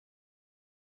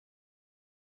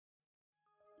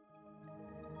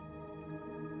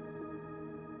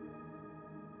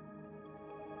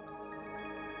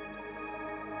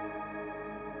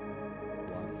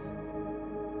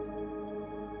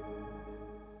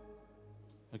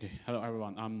Okay, hello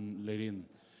everyone. I'm Lilin,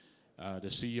 the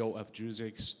CEO of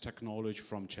Juzix Technology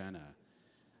from China.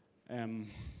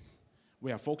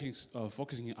 We are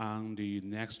focusing on the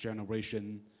next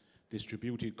generation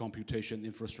distributed computation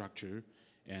infrastructure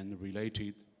and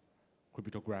related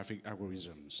cryptographic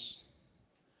algorithms.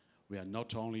 We are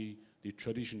not only the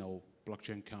traditional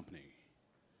blockchain company.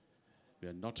 We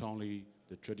are not only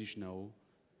the traditional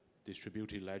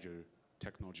distributed ledger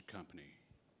technology company.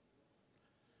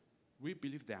 We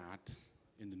believe that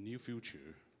in the near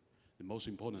future, the most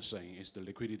important thing is the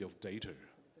liquidity of data,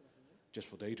 just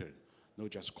for data, not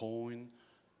just coin,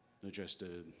 not just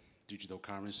digital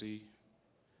currency,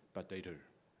 but data.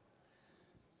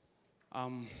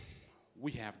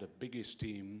 We have the biggest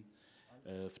team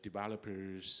of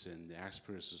developers and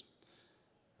experts,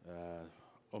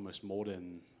 almost more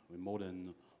than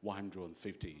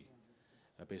 150,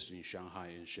 based in Shanghai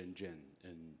and Shenzhen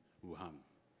and Wuhan.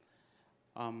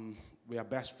 We are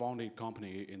best funded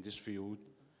company in this field.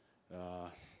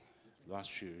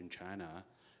 Last year in China,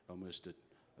 almost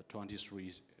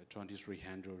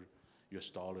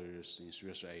 $2,300 in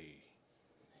Series A.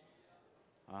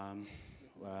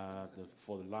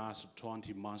 For the last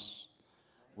 20 months,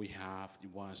 we have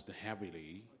invested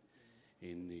heavily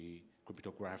in the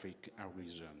cryptographic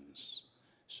algorithms.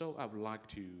 So I would like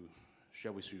to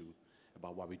share with you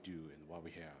about what we do and what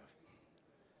we have.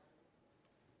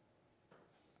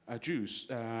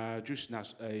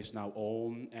 Juzix is now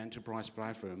own enterprise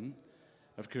platform.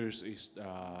 Of course, it's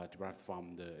derived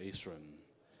from the Ethereum.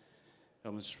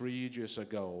 Almost 3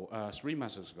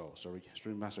 months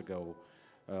ago,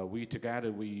 we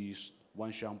together with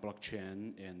Wanxiang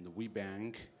Blockchain and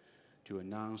WeBank to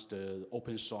announce the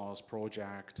open source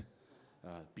project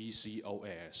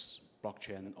BCOS,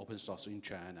 Blockchain Open Source in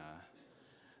China.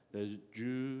 The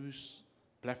Juzix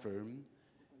platform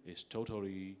is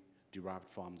totally derived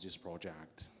from this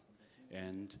project,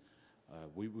 and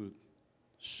we will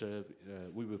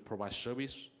provide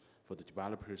service for the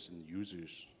developers and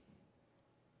users.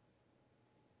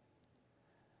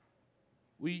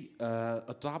 We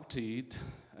adopted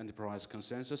enterprise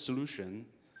consensus solution.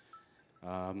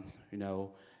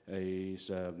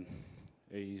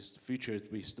 Is featured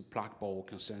with the pluggable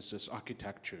consensus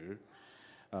architecture.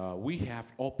 We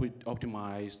have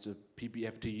optimized the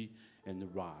PBFT and the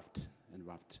Raft.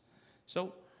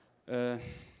 So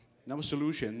our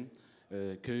solution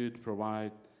could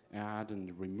provide add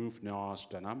and remove nodes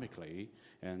dynamically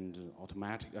and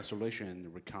automatic isolation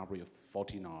and recovery of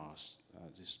faulty nodes.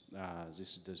 This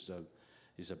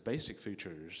is a basic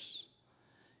features.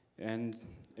 And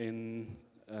in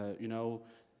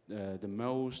the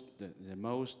most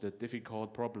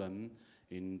difficult problem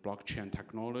in blockchain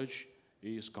technology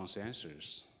is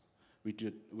consensus. We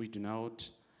do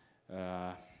not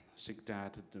think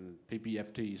that the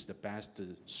PBFT is the best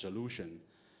solution,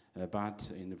 but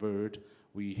in the world,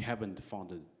 we haven't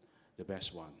found the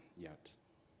best one yet.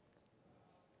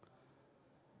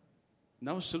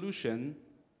 Now solution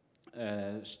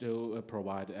still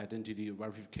provide identity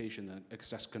verification and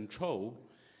access control.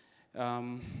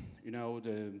 The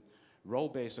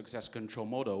role-based access control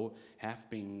model have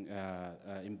been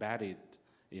embedded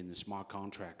in the smart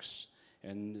contracts.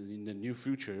 And in the near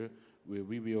future,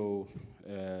 we will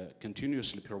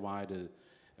continuously provide a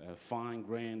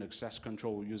fine-grained access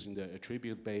control using the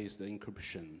attribute-based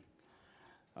encryption.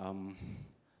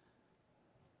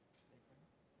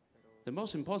 The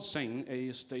most important thing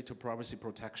is data privacy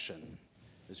protection.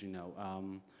 As you know,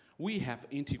 we have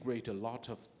integrated a lot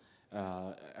of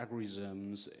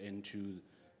algorithms into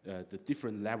the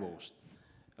different levels.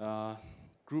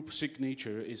 Group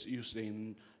signature is used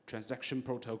in transaction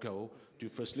protocol to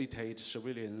facilitate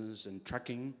surveillance and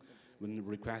tracking when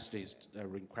requested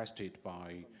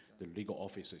by the legal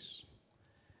offices.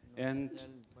 And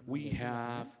we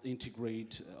have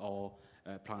integrated or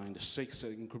applying the 6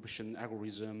 encryption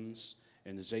algorithms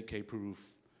and the ZK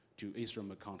proof to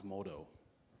Ethereum account model.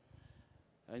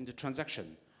 In the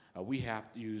transaction, we have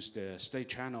used the state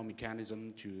channel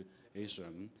mechanism to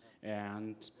Ethereum,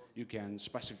 and you can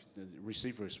specify the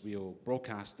receivers will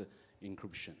broadcast the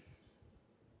encryption.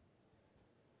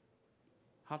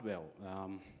 Hardware.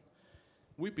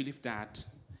 We believe that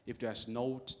if there's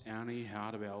not any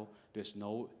hardware, there's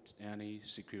no any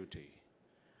security.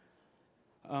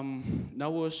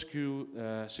 Now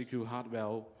secure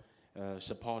hardware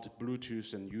support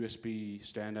Bluetooth and USB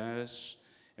standards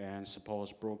and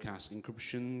supports broadcast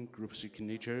encryption, group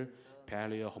signature,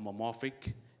 parallel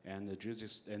homomorphic, and the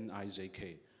Juzix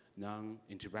NIZK,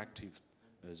 non-interactive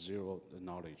zero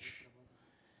knowledge.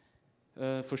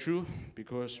 For sure,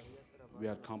 because we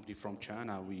are a company from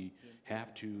China, we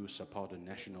have to support the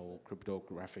national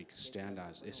cryptographic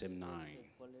standards SM9.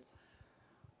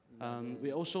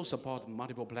 We also support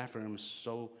multiple platforms,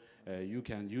 so you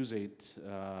can use it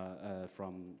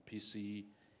from PC,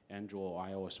 Android, or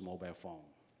iOS mobile phone.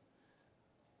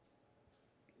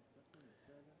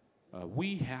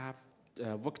 We have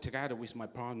worked together with my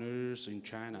partners in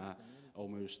China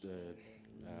almost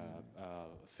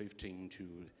 15 to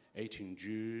 18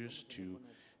 years to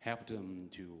help them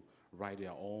to write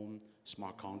their own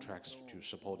smart contracts to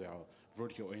support their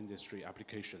vertical industry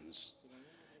applications.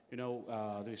 You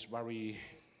know, it's very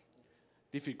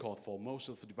difficult for most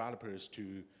of the developers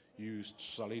to use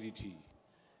Solidity.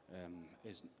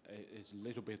 It's a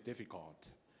little bit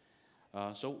difficult.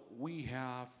 So we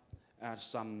have added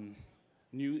some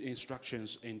new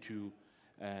instructions into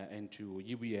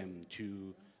EVM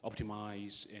to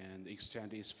optimize and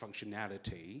extend its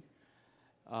functionality.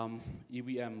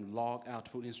 EVM log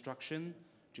output instruction,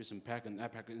 Juzhen pack and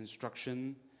epoch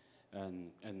instruction,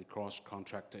 and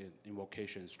cross-contract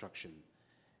invocation instruction.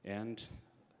 And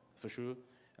for sure,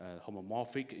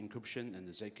 homomorphic encryption and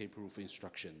the ZK proof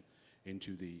instruction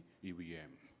into the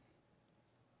EVM.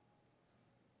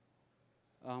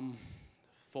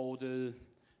 For the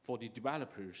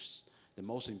developers, the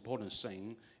most important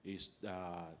thing is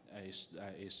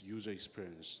user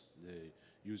experience, the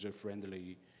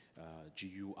user-friendly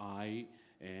GUI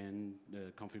and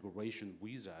the configuration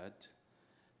wizard.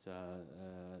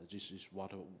 This is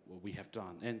what we have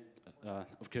done. And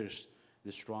of course,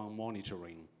 the strong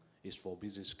monitoring is for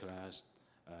business class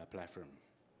platform.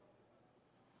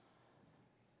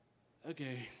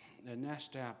 Okay, the next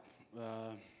step,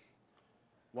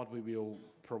 what we will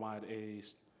provide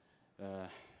is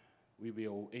we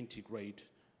will integrate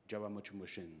Java Virtual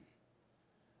Machine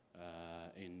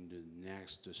in the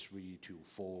next 3 to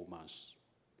 4 months.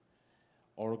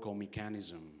 Oracle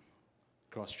mechanism,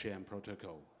 cross-chain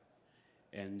protocol,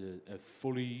 and a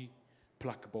fully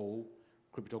pluggable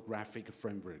cryptographic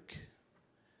framework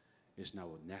is now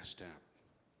the next step.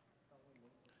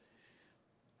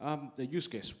 The use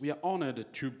case, we are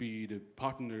honored to be the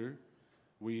partner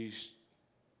with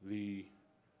the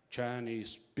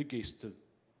Chinese biggest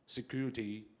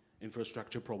security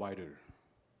infrastructure provider.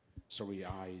 Sorry,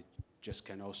 I just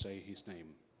cannot say his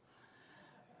name.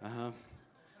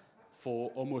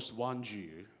 For almost 1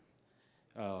 year,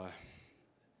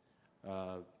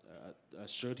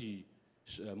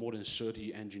 more than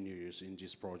 30 engineers in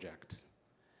this project.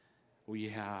 We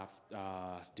have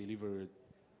delivered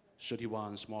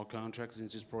 31 small contracts in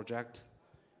this project,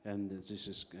 and this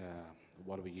is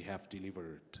what we have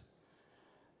delivered.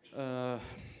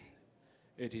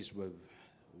 It is a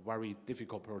very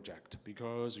difficult project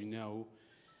because you know,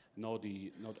 not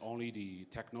only the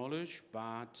technology,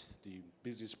 but the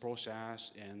business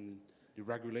process and the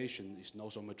regulation is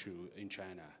not so mature in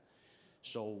China.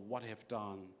 So what I have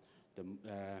done,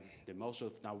 the most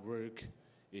of our work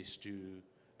is to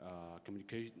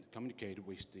communicate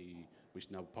with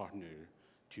our partner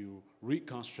to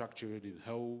reconstruct the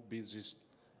whole business,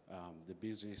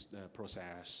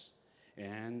 process,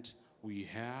 and we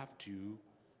have to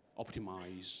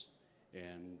optimize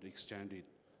and extend it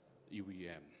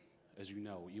EVM. As you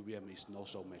know, EVM is not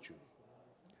so mature.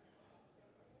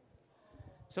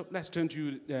 So let's turn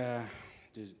to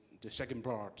the second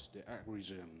part, the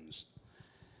algorithms.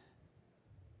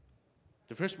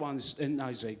 The first one is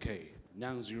NIZK,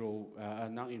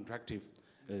 non-interactive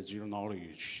zero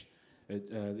knowledge.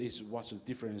 This was the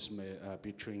difference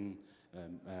between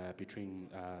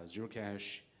Zero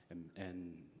Cash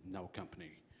and our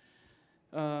company.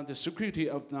 The security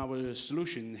of our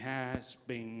solution has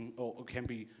been or can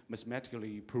be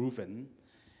mathematically proven,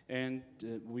 and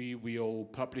we will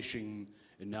publishing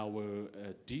in our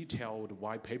detailed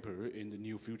white paper in the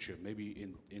near future, maybe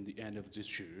in the end of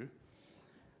this year.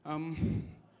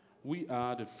 We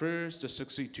are the first to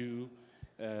succeed to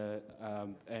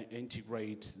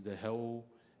integrate the whole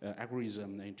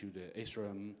algorithm into the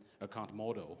Ethereum account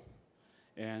model,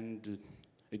 and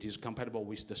it is compatible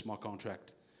with the smart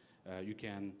contract. You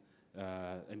can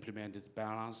implement the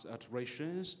balance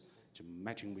iterations to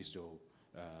matching with your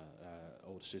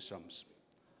old systems.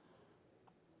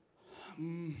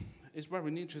 It's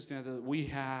very interesting that we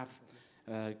have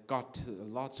got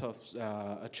lots of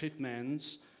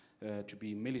achievements to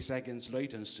be milliseconds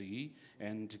latency,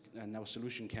 and our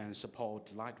solution can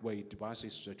support lightweight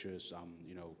devices such as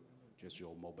just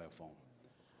your mobile phone.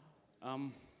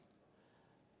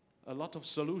 A lot of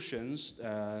solutions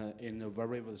in the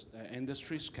various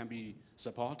industries can be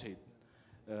supported.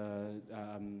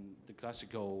 The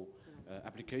classical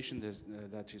application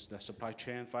that is the supply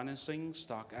chain financing,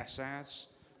 stock assets,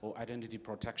 or identity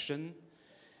protection.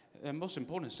 The most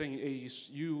important thing is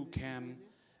you can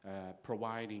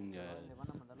providing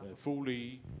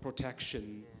fully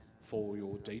protection for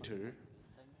your data,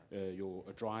 your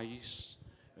address,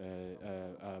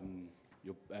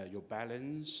 your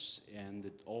balance,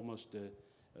 and almost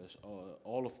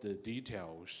all of the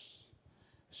details,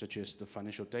 such as the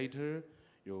financial data,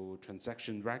 your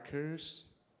transaction records,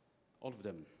 all of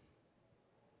them.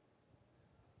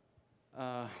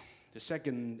 The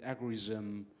second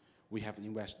algorithm we have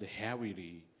invested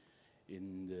heavily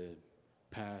in the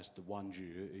past 1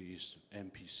 year is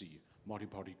MPC,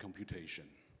 multi-party computation.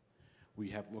 We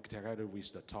have worked together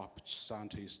with the top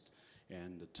scientists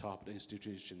and the top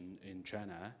institution in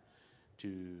China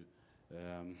to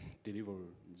deliver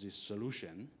this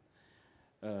solution.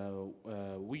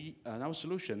 Our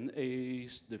solution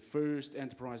is the first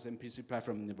enterprise MPC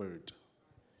platform in the world.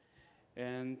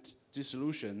 And this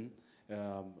solution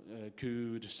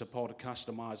could support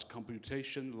customized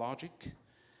computation logic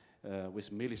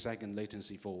with millisecond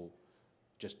latency for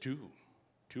just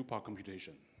two-part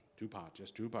computation.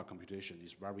 Just two-part computation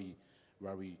is very,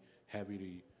 very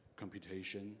heavily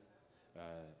computation,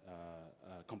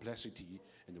 complexity,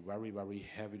 and very, very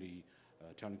heavily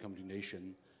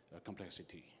telecommunication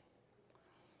complexity.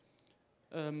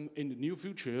 In the near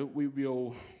future, we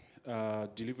will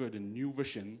deliver the new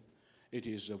version. It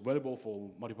is available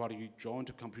for multi-party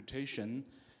joint computation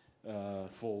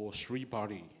for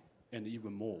 3-party and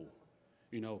even more.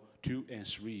 2 and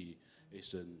 3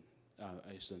 is a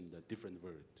different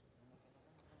word.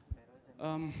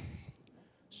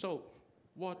 So,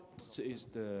 what is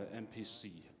the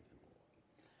MPC?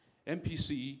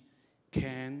 MPC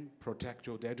can protect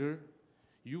your data.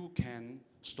 You can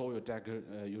store your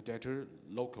data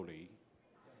locally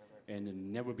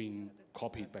and never been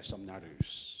copied by some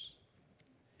others.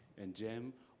 And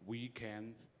then we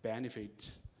can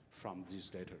benefit from this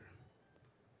data.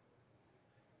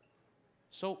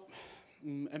 So,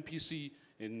 MPC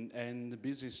in the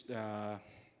business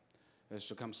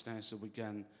circumstance, we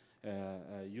can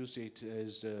use it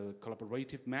as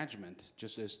collaborative management,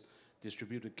 just as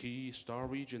distributed key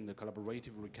storage and the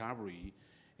collaborative recovery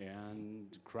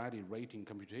and credit rating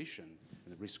computation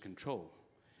and risk control.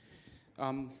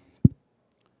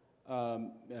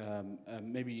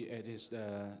 Maybe it is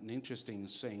an interesting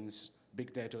thing,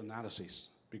 big data analysis,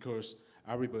 because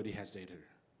everybody has data,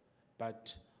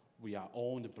 but we are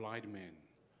all the blind man.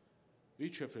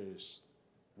 Each of us,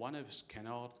 one of us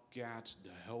cannot get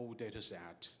the whole data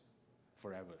set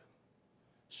forever.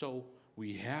 So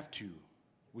we have to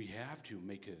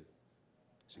make a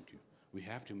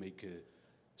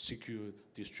secure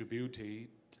distributed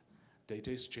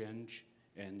data exchange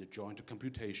and joint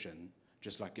computation,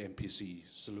 just like MPC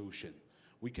solution.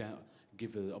 We can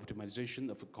give an optimization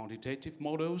of quantitative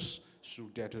models through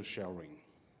data sharing.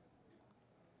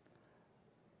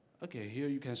 Okay, here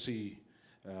you can see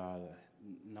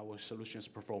our solution's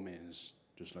performance,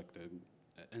 just like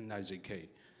the NIZK.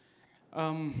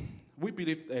 We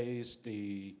believe it is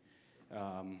the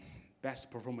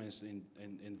best performance in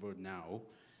the world now,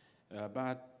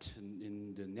 but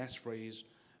in the next phase,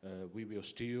 we will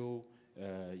still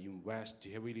invest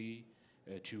heavily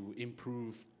to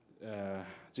improve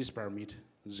this parameter,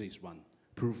 this one,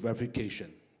 proof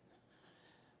verification.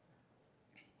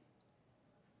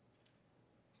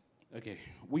 Okay,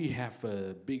 we have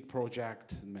a big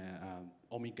project,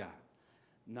 Omega.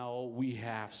 Now we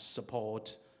have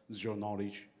support zero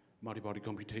knowledge, multi-party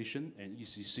computation, and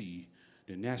ECC.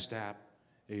 The next step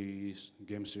is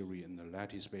game theory and the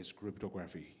lattice-based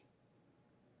cryptography.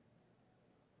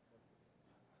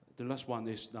 The last one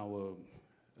is our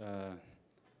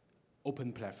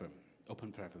open platform,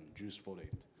 Juzix for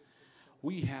it.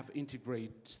 We have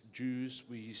integrated Juzix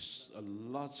with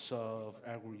lots of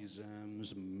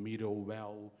algorithms,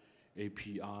 middleware,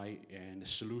 API, and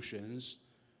solutions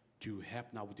to help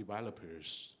our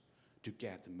developers to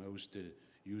get the most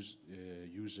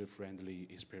user-friendly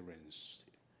experience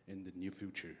in the near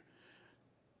future.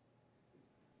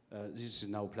 This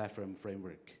is our platform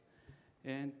framework.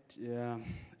 And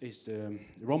it's the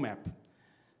roadmap.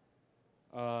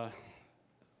 I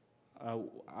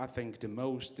think the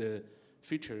most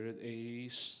featured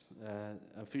is the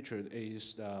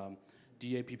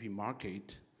DAPP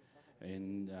market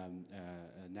in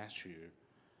next year.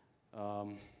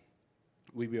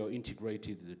 We will integrate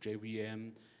the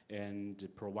JVM and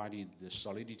provided the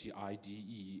Solidity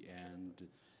IDE and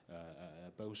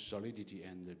both Solidity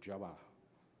and Java.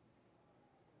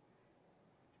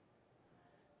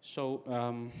 So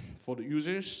for the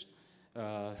users,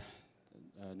 our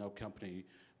company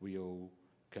will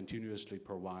continuously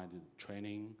provide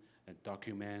training and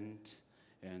document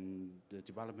and the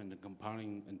development and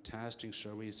compiling and testing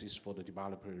services for the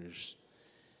developers.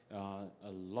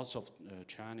 Lots of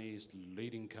Chinese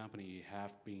leading companies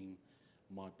have been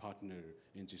my partner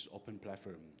in this open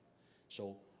platform.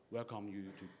 So welcome you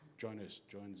to join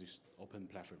this open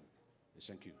platform.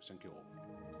 Thank you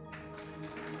all.